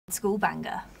School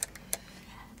banger.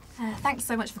 Thanks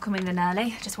so much for coming in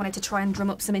early. Just wanted to try and drum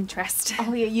up some interest.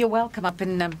 Oh, you're welcome. I've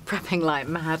been prepping like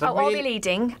mad. I'll be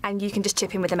leading, and you can just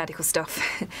chip in with the medical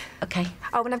stuff. OK.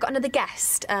 Oh, and I've got another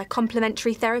guest, a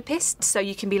complimentary therapist, so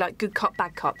you can be like good cop,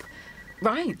 bad cop.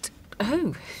 Right.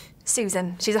 Who?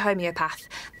 Susan. She's a homeopath.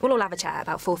 We'll all have a chat at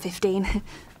about 4:15.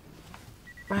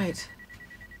 Right.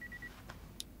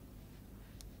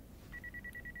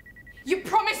 You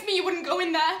promised me you wouldn't go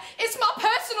in there. It's my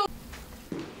personal...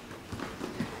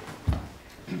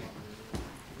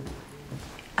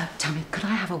 Tammy, could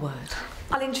I have a word?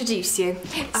 I'll introduce you.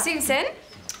 Susan.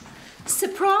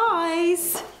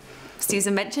 Surprise!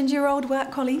 Susan mentioned your old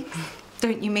work colleague.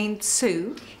 Don't you mean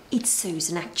Sue? It's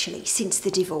Susan, actually. Since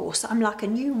the divorce, I'm like a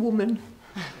new woman.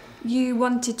 You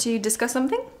wanted to discuss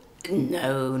something?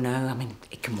 No, I mean,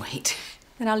 it can wait.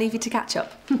 Then I'll leave you to catch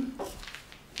up.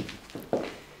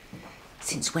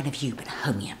 Since when have you been a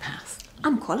homeopath?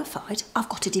 I'm qualified. I've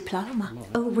got a diploma.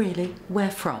 Oh, really?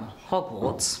 Where from?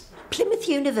 Hogwarts? Plymouth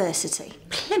University.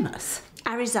 Plymouth?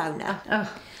 Arizona.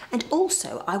 Oh. And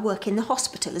also, I work in the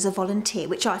hospital as a volunteer,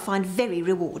 which I find very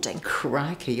rewarding.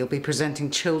 Crikey, you'll be presenting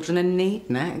Children in Need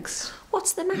next.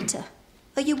 What's the matter?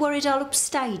 Are you worried I'll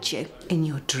upstage you? In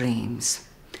your dreams.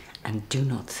 And do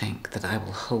not think that I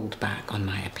will hold back on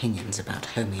my opinions about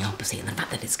homeopathy and the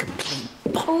fact that it's complete.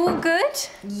 All good?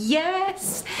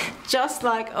 Yes, just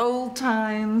like old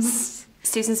times.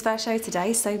 Susan's first show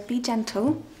today, so be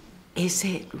gentle. Is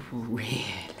it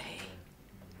really?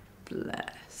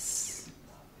 Bless.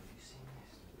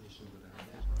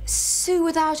 Sue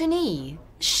without an E?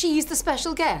 She's the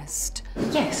special guest?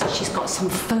 Yes, she's got some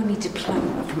phony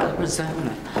diploma from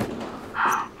Arizona.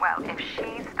 Well, if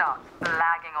she starts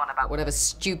blagging on about whatever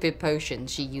stupid potion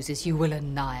she uses, you will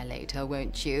annihilate her,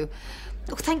 won't you?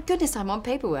 Oh, thank goodness I'm on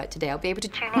paperwork today. I'll be able to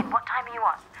tune in. What time are you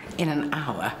on? In an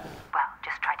hour. Well,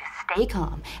 just try to stay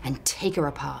calm and take her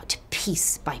apart,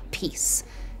 piece by piece,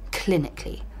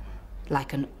 clinically,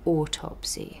 like an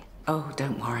autopsy. Oh,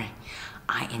 don't worry.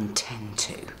 I intend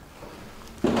to.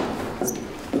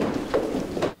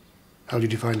 How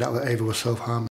did you find out that Ava was self-harming?